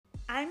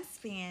I'm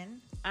Span,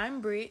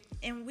 I'm Britt,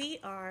 and we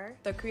are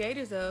the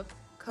creators of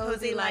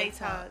Cozy Light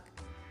Talk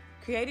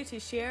created to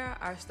share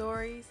our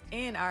stories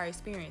and our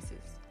experiences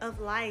of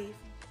life.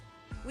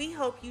 We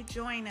hope you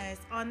join us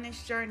on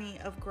this journey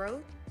of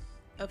growth,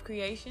 of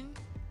creation,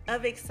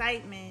 of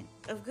excitement,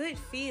 of good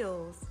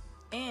feels,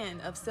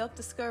 and of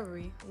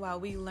self-discovery while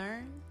we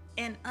learn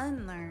and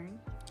unlearn.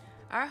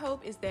 Our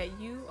hope is that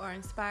you are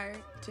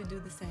inspired to do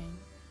the same.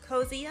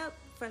 Cozy up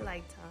for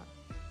Light Talk.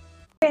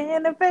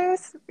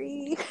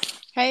 Anniversary.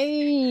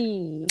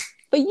 Hey,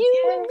 for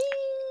you and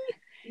me.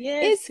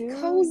 Yes, It's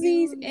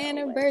Cozy's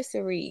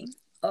anniversary.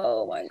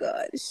 Oh my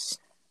gosh.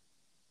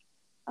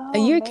 A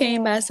year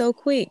came by so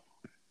quick.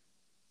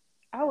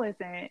 I wasn't.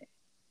 I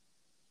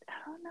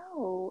don't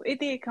know. It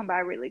did come by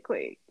really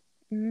quick.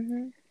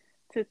 Mm-hmm.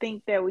 To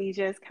think that we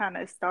just kind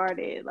of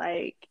started,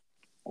 like,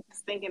 I was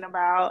thinking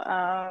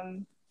about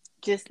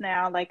just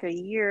now, like a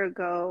year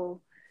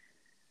ago,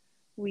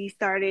 we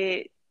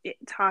started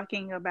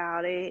talking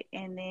about it,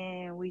 and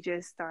then we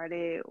just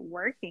started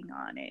working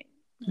on it.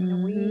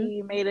 And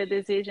we made a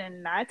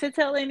decision not to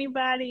tell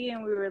anybody,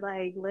 and we were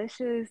like, let's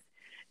just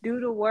do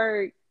the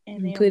work,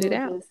 and then Put it we'll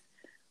out. just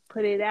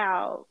put it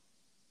out.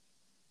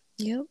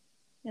 Yep.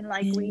 And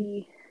like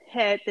we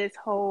had this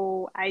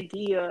whole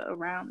idea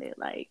around it,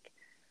 like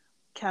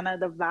kind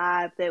of the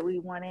vibe that we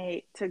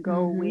wanted to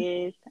go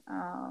with,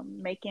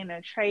 making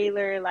a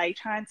trailer, like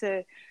trying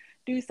to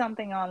do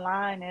something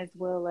online as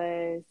well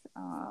as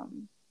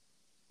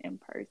in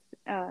person,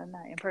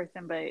 not in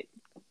person, but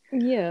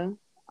yeah,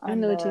 I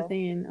know what you're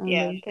saying on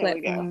the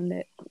platform.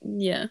 That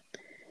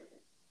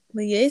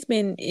but yeah,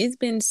 it's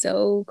been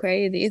so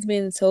crazy. It's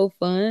been so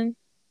fun.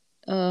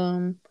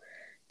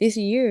 This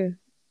year,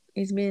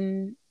 it's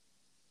been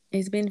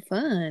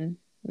fun.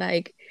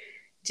 Like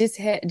just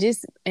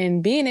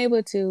and being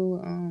able to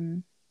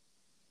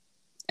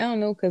I don't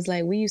know, cause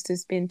like we used to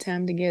spend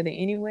time together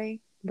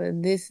anyway,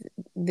 but this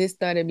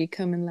started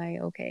becoming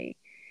like, okay,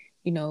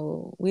 you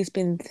know, we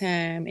spend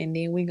time and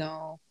then we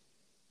gonna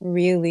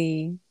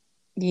really,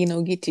 you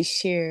know, get to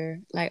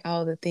share like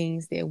all the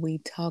things that we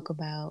talk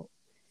about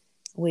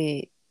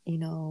with, you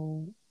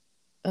know,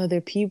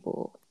 other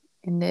people.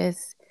 And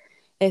that's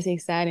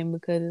exciting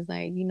because it's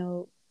like, you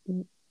know,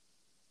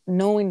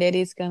 knowing that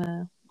it's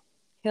gonna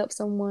help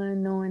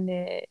someone, knowing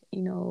that,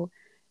 you know,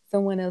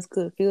 someone else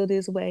could feel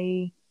this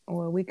way,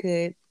 or we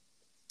could,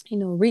 you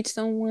know, reach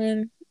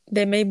someone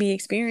that may be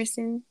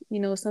experiencing, you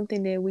know,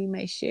 something that we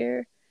may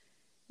share,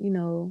 you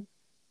know,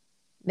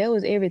 that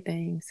was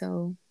everything.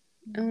 So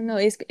I don't know.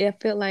 It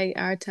felt like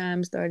our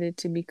time started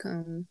to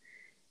become,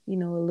 you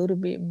know, a little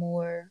bit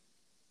more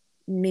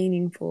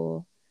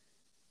meaningful,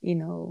 you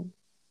know,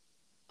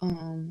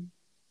 when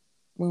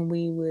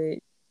we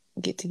would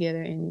get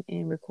together and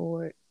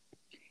record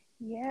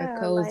for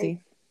Cozy. like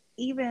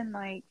even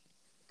like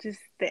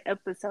just the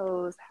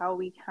episodes, how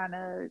we kind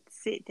of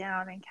sit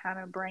down and kind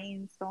of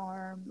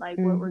brainstorm like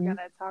what we're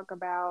gonna talk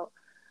about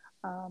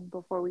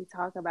before we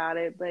talk about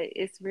it. But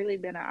it's really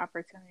been an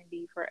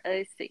opportunity for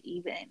us to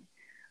even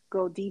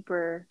go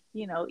deeper,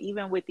 you know,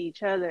 even with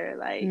each other,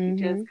 like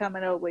just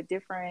coming up with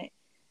different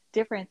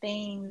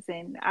things.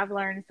 And I've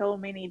learned so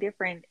many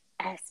different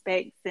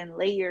aspects and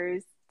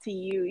layers to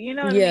you, you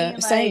know what I mean?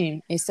 Like,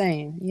 same. It's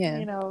same. Yeah.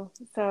 you know,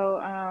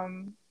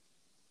 so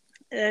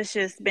it's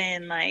just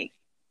been like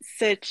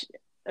such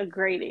a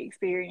great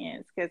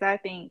experience, because I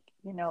think,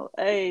 you know,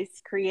 us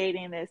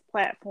creating this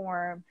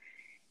platform,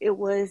 it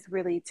was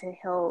really to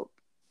help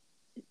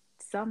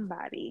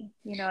somebody,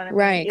 you know what I mean?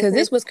 Right, because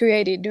this was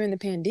created during the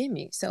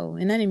pandemic. So,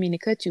 and I didn't mean to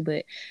cut you,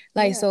 but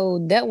like, so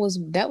that was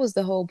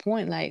the whole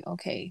point. Like,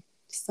 okay,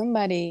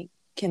 somebody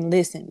can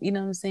listen. You know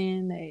what I'm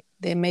saying?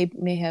 They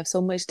may have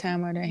so much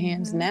time on their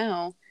hands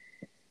now,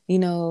 you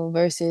know,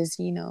 versus,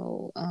 you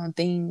know,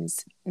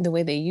 things the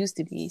way they used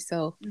to be.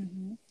 So,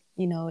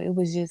 you know, it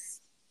was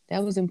just,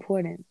 that was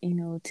important, you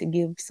know, to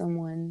give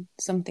someone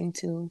something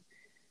to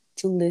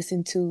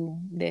listen to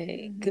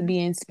that could be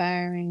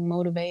inspiring,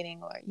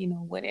 motivating, or, you know,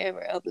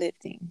 whatever,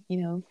 uplifting, you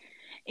know.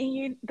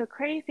 And the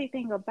crazy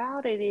thing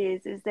about it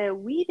is that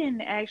we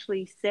didn't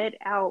actually set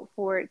out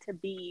for it to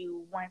be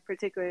one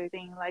particular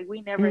thing. Like,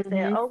 we never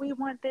said, oh, we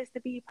want this to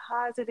be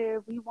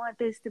positive, we want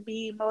this to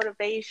be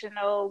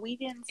motivational. We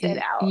didn't set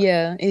out.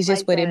 Yeah, it's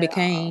just like what it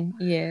became.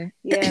 Yeah.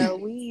 Yeah,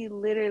 we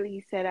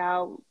literally set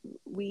out.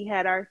 We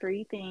had our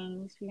three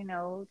things, you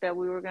know, that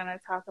we were going to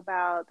talk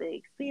about: the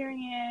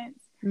experience,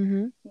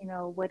 you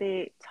know, what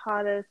it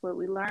taught us, what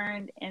we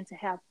learned, and to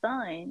have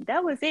fun.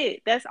 That was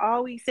it. That's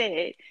all we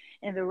said.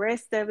 And the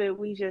rest of it,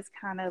 we just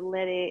kind of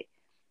let it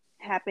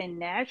happen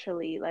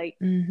naturally. Like,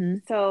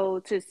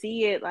 so to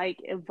see it like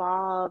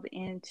evolve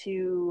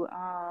into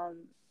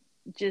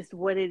just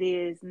what it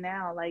is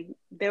now, like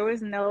there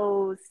was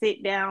no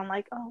sit down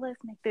like, oh, let's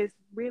make this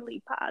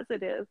really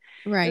positive.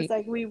 Right. It's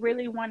like we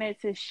really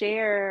wanted to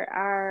share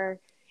our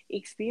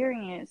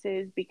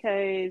experiences,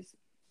 because,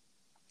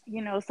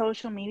 you know,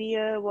 social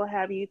media will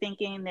have you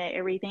thinking that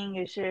everything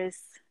is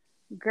just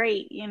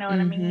great, you know what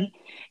I mean?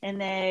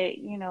 And that,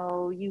 you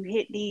know, you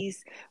hit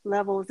these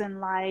levels in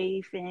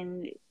life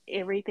and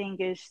everything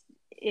is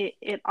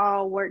it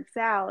all works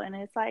out, and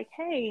it's like,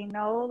 hey,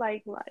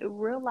 like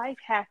real life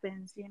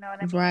happens, you know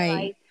what I mean? Right.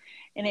 Like,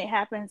 and it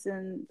happens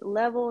in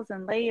levels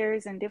and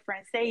layers and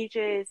different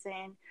stages,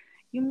 and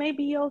you may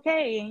be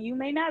okay and you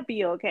may not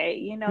be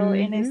okay, and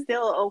it's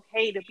still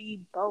okay to be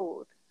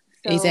both.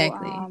 So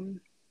exactly.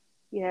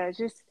 Yeah,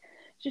 just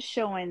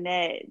showing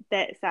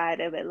that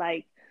side of it,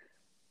 like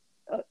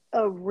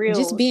a real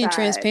just being side of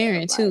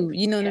transparent life. too,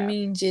 you know what I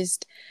mean?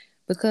 Just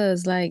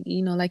because, like,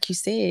 like you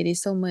said,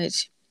 it's so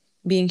much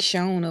being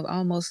shown of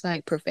almost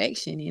like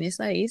perfection, and it's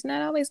like it's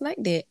not always like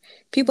that.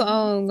 People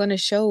are gonna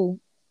show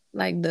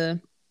like the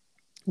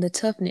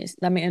toughness.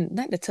 I mean,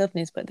 not the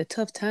toughness, but the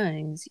tough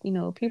times.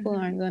 People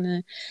aren't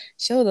gonna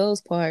show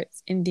those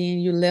parts, and then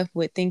you're left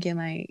with thinking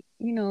like,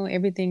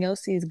 everything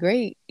else is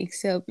great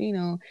except,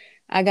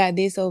 I got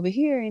this over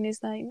here, and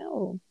it's like,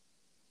 no,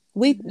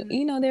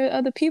 there are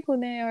other people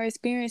that are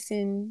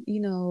experiencing,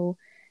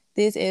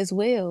 this as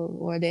well,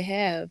 or they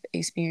have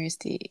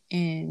experienced it,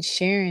 and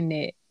sharing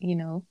that,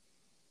 you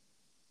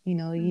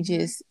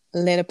just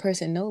let a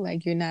person know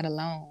like you're not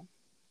alone,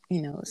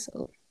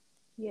 so.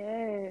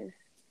 Yes.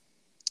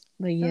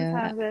 But yeah,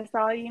 sometimes that's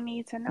all you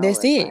need to know.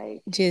 that's It's it.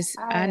 like, Just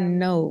I am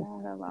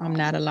know not I'm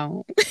not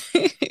alone.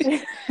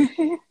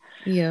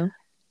 Yeah.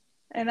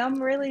 And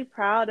I'm really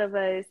proud of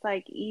us.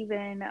 Like,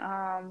 even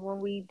when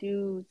we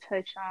do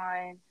touch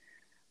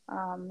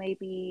on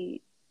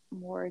maybe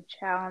more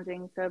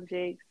challenging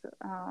subjects,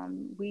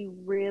 we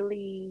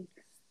really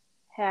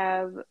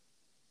have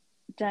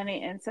done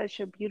it in such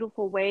a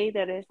beautiful way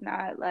that it's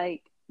not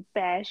like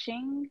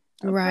bashing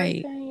a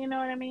Right. person, you know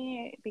what I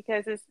mean?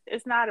 Because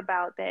it's not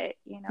about that,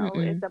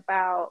 Mm-mm. it's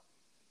about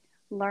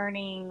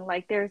learning.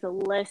 Like, there's a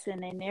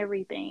lesson in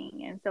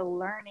everything, and so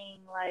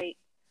learning like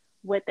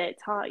what that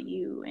taught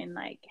you and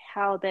like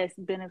how that's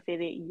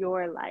benefited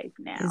your life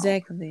now.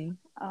 Exactly.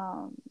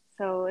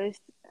 So it's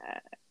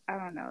I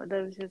don't know,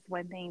 that was just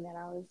one thing that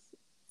I was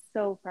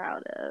so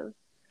proud of.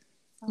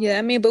 Yeah,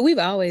 I mean, but we've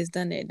always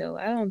done that though.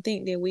 I don't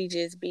think that we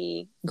just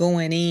be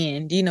going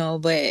in,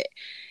 but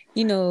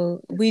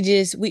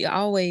we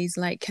always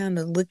like kind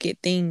of look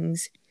at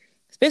things,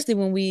 especially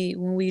when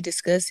we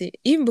discuss it,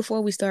 even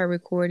before we start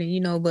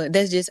recording, but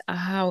that's just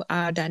how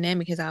our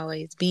dynamic has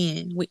always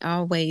been. We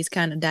always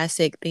kind of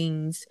dissect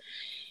things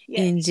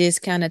and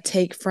just kind of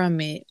take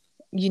from it,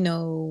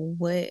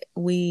 what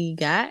we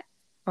got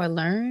or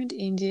learned,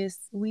 and just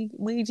we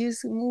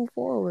just move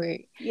forward.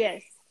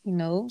 Yes.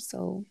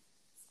 So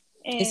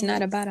it's And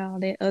not about all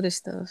that other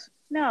stuff.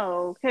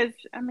 no, because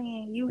I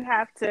mean, you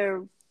have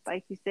to,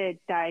 like you said,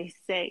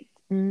 dissect,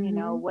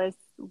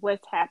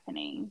 what's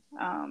happening,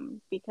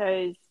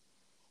 because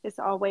it's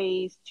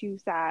always two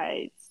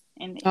sides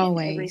in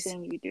Always.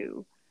 everything you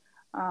do.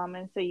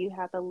 And so you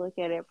have to look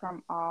at it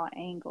from all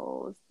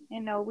angles.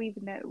 No,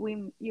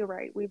 you're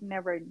right, we've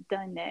never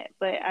done that,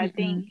 but I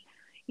think,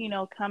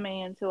 coming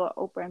into an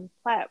open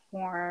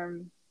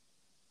platform,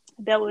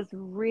 that was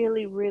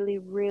really, really,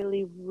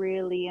 really,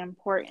 really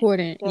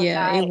important. To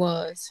Yeah, it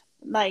was.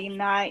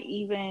 not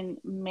even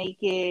make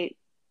it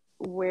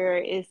where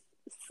it's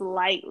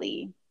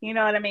slightly, you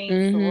know what I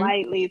mean?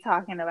 Slightly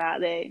talking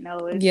about that.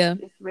 No,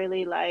 it's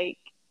really like,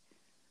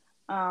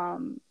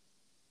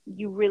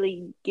 you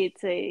really get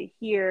to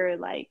hear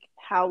like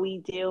how we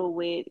deal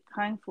with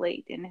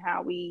conflict and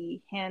how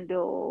we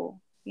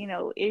handle,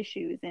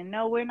 issues. And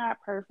no, we're not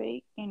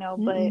perfect,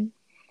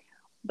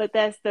 but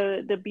that's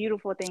the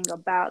beautiful thing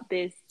about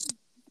this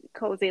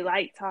cozy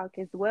light talk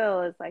as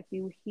well, is like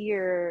you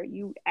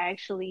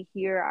actually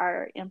hear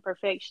our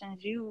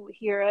imperfections. You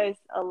hear us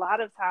a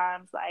lot of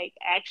times like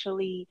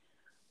actually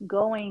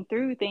going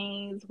through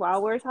things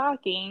while we're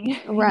talking.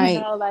 Right.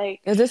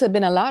 Like, because this has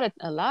been a lot of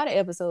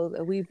episodes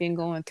that we've been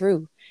going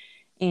through,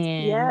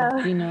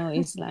 and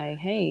it's like,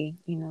 hey,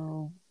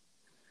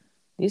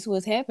 this is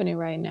what's happening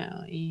right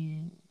now,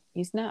 and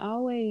it's not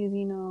always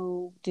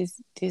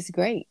just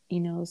great,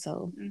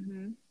 so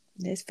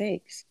that's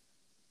facts.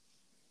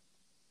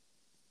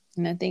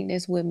 And I think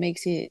that's what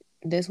makes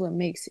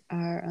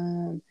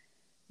our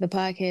the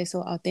podcast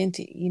so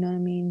authentic, you know what I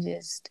mean?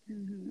 Just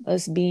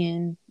us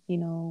being,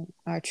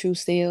 our true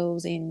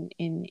selves, and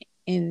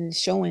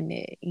showing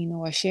that,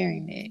 or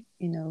sharing that,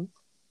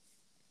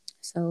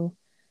 So,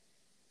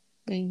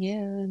 but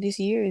yeah, this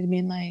year has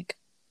been like,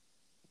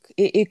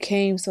 it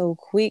came so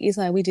quick. It's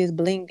like we just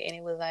blinked and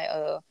it was like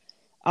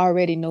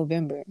already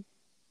November.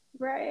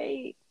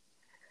 Right.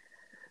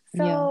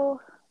 So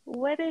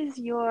what is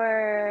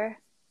your,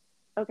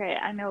 okay,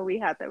 I know we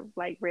have to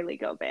like really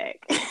go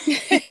back.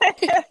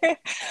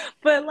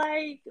 But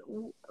like,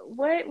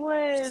 what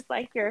was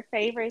like your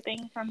favorite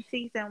thing from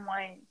season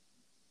 1?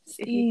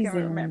 If you can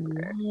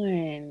remember.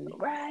 Season 1.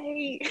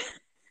 Right.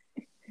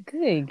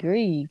 Good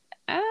grief.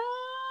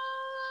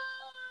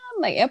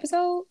 Like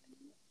episode?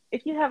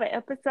 If you have an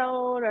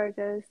episode or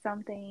just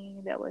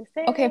something that was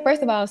said. Okay,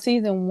 first of all,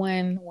 season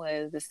 1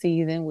 was the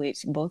season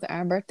which both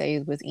our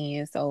birthdays was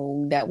in,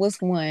 so that was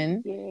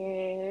one.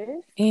 Yes.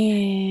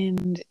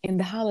 And in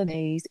the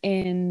holidays,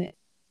 and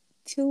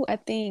too. I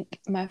think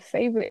my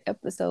favorite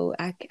episode,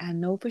 I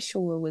know for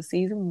sure, was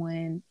season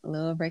 1,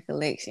 Love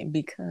Recollection,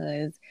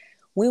 because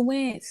we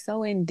went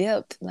so in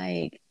depth,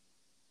 like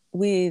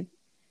with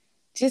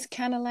just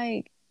kind of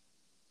like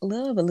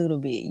love a little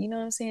bit. You know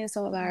what I'm saying?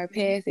 Some of our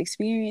past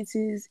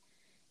experiences,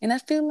 and I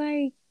feel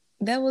like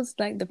that was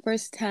like the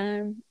first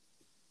time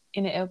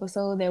in an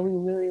episode that we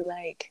really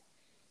like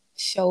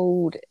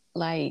showed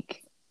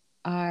like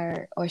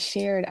our or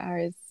shared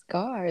our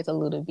scars a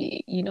little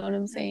bit. You know what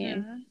I'm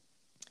saying?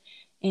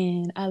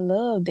 And I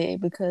loved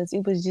it because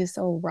it was just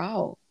so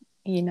raw,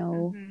 you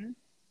know.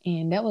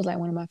 And that was like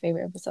one of my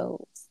favorite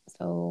episodes.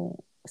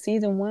 So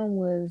season 1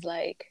 was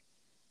like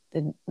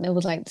that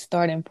was like the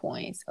starting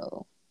point.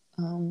 So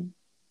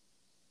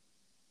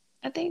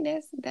I think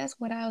that's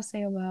what I'll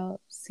say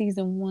about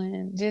season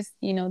 1. Just,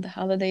 you know, the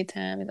holiday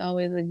time is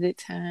always a good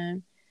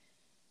time.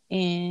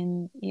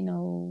 And, you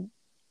know,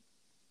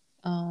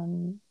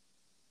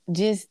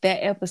 just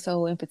that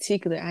episode in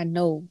particular, I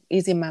know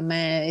it's in my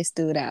mind. It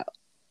stood out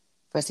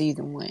for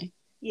season 1.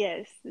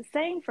 Yes, the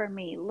same for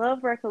me.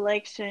 Love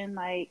Recollection,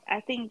 like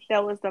I think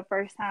that was the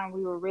first time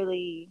we were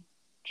really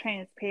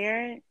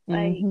transparent,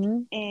 like,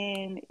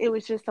 and it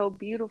was just so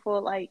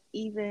beautiful. Like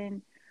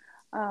even,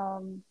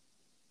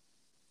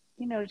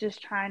 you know,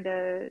 just trying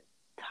to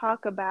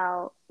talk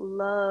about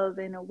love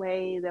in a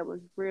way that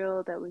was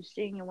real, that was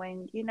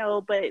genuine, you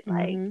know, but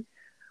like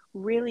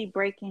really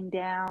breaking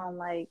down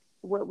like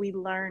what we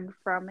learned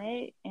from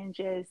it and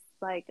just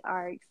like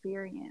our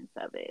experience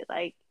of it.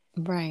 Like,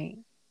 right.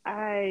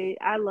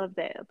 I love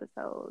that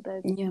episode.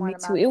 That's me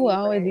too. It will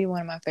always be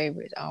one of my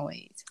favorites,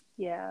 always.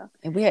 Yeah.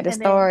 If we had to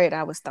star it,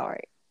 I would star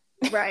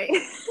it. Right.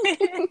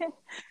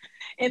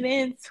 And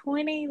then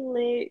 20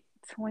 Lit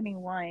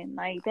 21,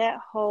 like that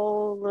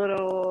whole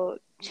little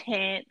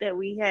chant that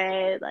we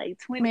had, like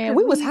 20. Man,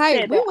 we was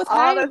hyped. We was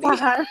all hyped. the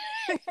time.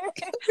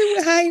 We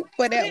were hyped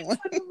for that one.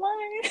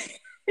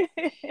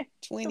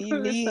 20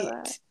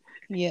 Lit.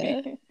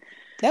 Yeah.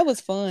 That was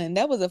fun.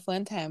 That was a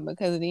fun time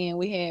because then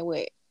we had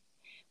we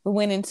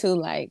went into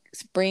like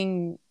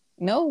spring.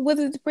 No, was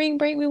it spring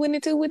break we went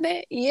into with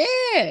that?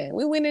 Yeah.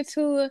 We went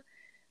into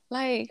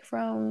like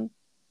from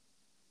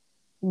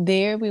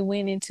there we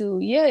went into,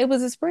 it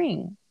was a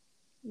spring.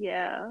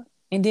 Yeah.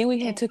 And then we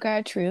had took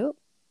our trip,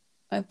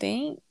 I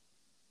think.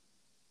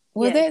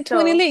 Was that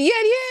 20 Lit? Yeah,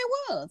 it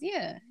was.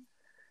 Yeah.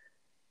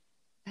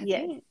 I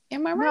think.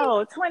 Am I right?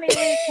 No, 20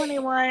 Lit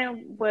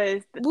 21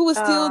 was it was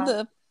still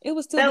that the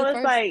was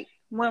first... like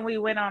when we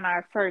went on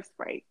our first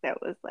break.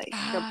 That was like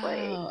the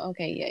break. Oh,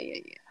 okay,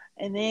 yeah.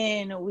 And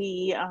then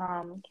we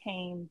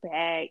came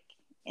back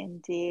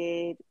and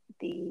did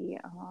the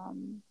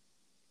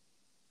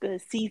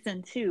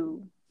season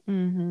 2.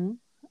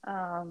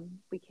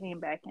 We came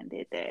back and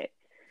did that.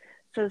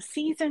 So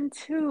season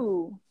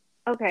 2,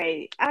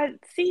 okay,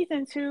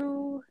 season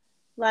 2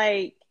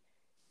 like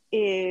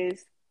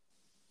is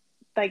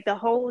like the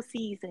whole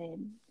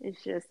season is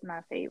just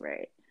my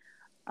favorite.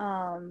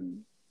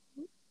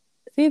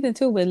 Season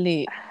 2 was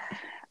lit.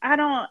 I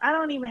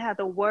don't even have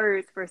the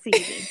words for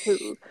season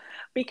 2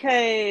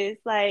 because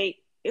like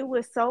it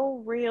was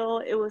so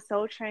real, it was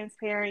so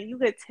transparent. You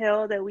could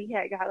tell that we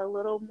had got a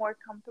little more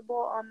comfortable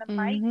on the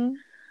mic.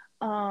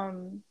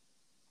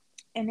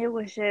 And it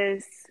was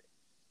just,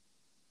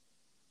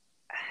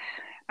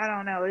 I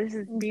don't know, this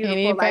is beautiful. Can't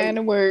even find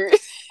the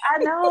words. I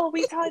know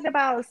we talked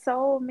about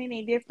so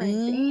many different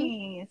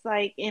things,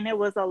 like, and it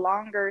was a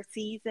longer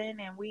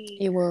season, and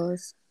it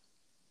was.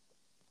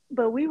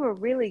 But we were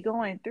really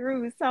going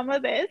through some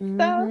of that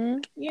stuff.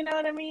 You know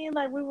what I mean?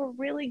 Like we were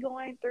really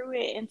going through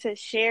it, and to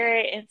share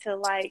it and to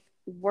like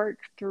work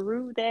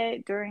through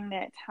that during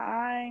that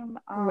time.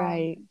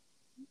 Right.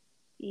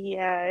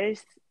 Yeah,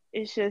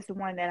 it's just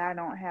one that I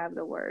don't have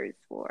the words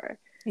for.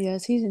 Yeah,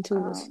 season 2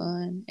 was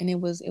fun, and it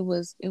was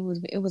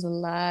a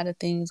lot of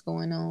things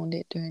going on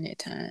during that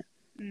time.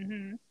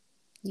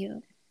 Yeah.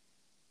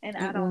 And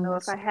I don't know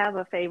if I have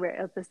a favorite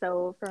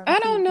episode from I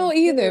don't know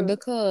either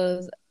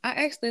because I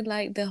actually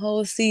like the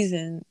whole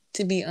season,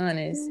 to be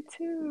honest. Me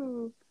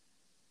too.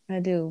 I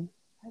do.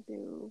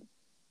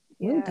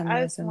 Yeah,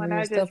 I just some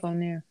real stuff on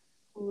there.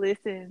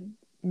 Listen.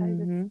 I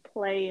just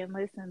play and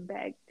listen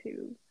back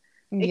to.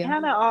 It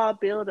kind of all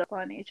build up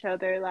on each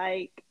other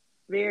like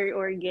very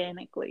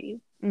organically.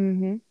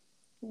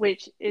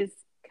 Which is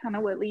kind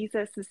of what leads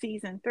us to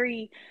season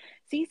 3.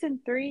 Season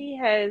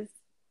 3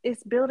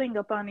 is building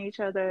up on each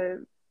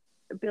other,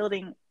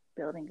 building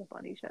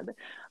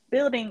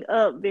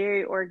up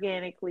very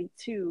organically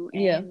too.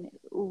 And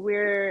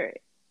we're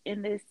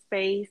in this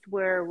space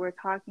where we're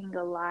talking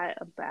a lot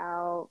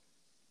about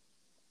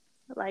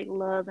like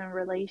love and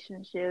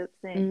relationships,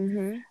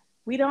 and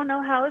we don't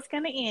know how it's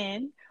going to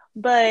end,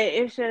 but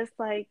it's just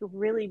like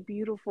really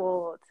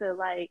beautiful to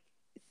like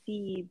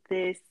see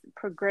this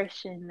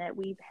progression that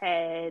we've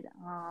had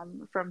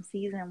from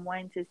season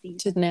 1 to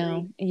season 3.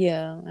 Now.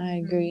 Yeah, I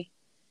agree.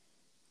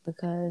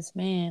 Because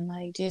man,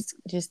 like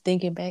just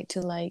thinking back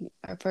to like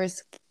our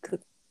first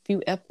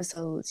few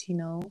episodes, you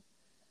know,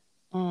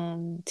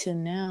 to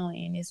now,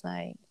 and it's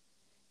like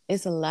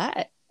it's a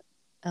lot.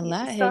 a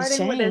lot has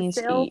starting with a changed.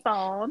 cell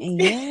phone.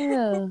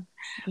 Yeah.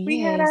 We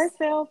had our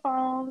cell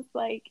phones,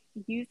 like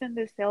using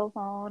the cell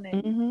phone,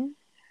 and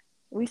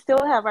we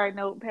still have our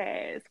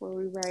notepads where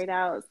we write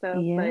out stuff,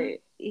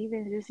 but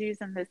even just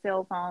using the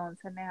cell phone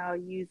to now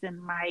using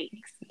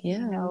mics,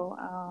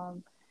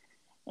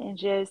 and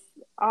just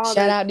all shout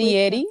the out to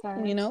Yeti,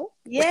 you know.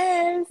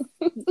 Yes,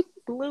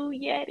 Blue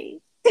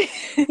Yeti.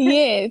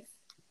 Yes,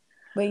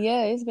 but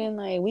yeah, it's been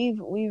like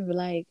we've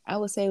like, I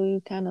would say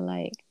we've kind of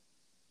like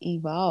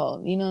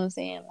evolved. You know what I'm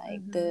saying?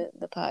 Like the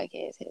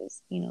podcast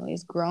has,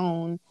 it's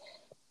grown.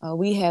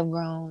 We have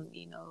grown,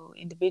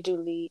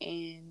 individually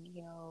and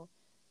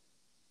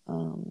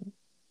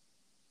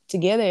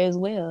together as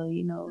well.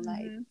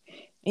 Like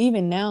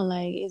even now,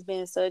 like it's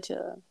been such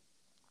a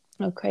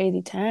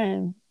crazy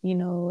time,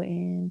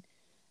 and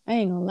I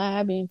ain't gonna lie,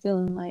 I've been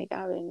feeling like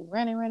I've been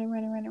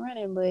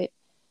running, but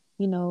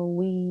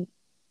we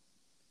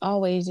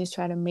always just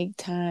try to make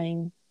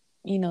time,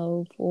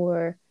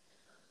 for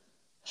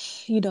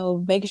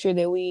making sure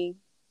that we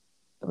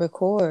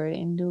record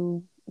and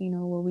do,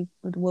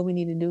 what we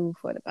need to do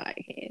for the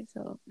podcast.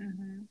 So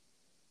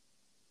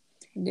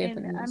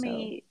definitely. And I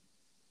mean,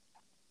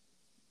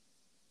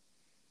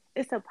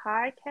 it's a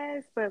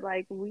podcast, but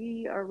like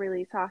we are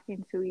really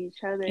talking to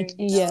each other,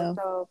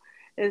 so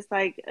it's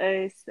like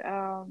us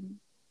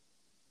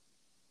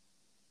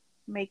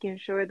making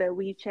sure that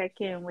we check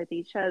in with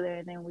each other,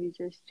 and then we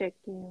just check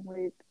in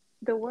with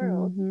the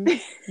world.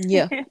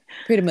 Yeah,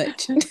 pretty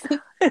much.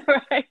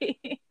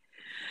 Right.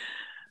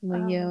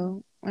 But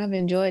I've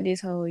enjoyed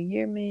this whole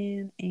year,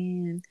 man,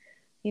 and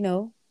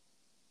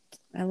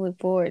I look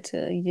forward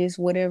to just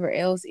whatever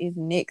else is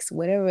next,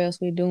 whatever else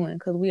we're doing,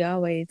 because we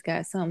always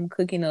got something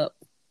cooking up.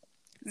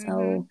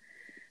 So,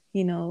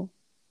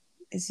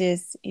 it's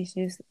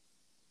just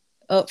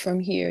up from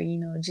here,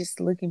 just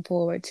looking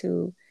forward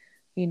to,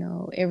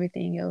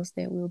 everything else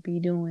that we'll be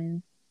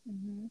doing.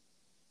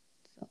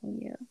 So,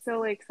 yeah.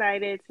 So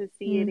excited to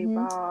see it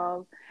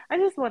evolve. I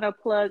just want to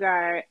plug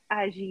our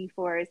IG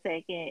for a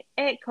second,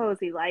 at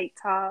Cozy Light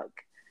Talk.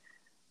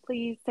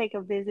 Please take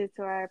a visit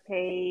to our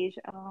page.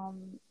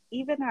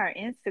 Even our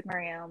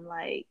Instagram,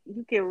 like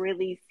you can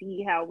really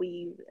see how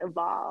we've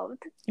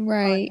evolved on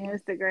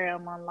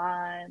Instagram,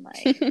 online.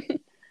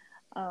 Like,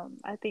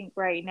 I think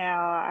right now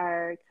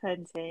our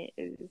content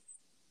is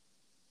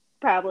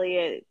probably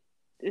at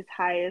its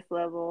highest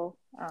level.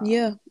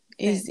 Since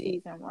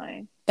season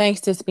 1.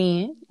 Thanks to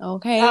Spin,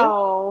 okay?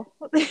 Oh,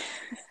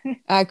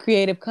 our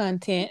creative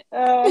content.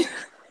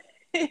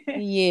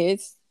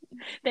 Yes.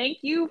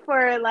 Thank you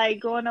for like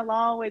going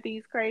along with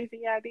these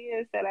crazy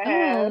ideas that I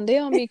have. They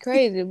don't be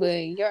crazy,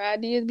 but your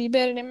ideas be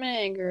better than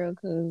mine, girl.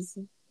 Cause,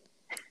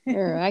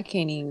 girl, I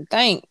can't even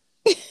think.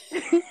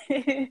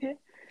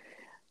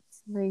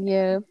 But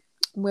yeah,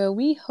 well,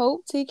 we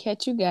hope to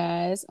catch you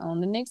guys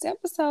on the next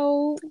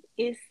episode.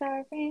 It's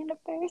our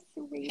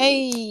anniversary.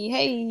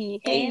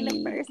 Hey.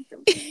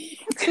 Anniversary.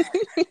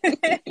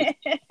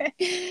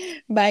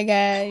 Bye,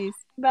 guys.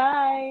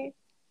 Bye.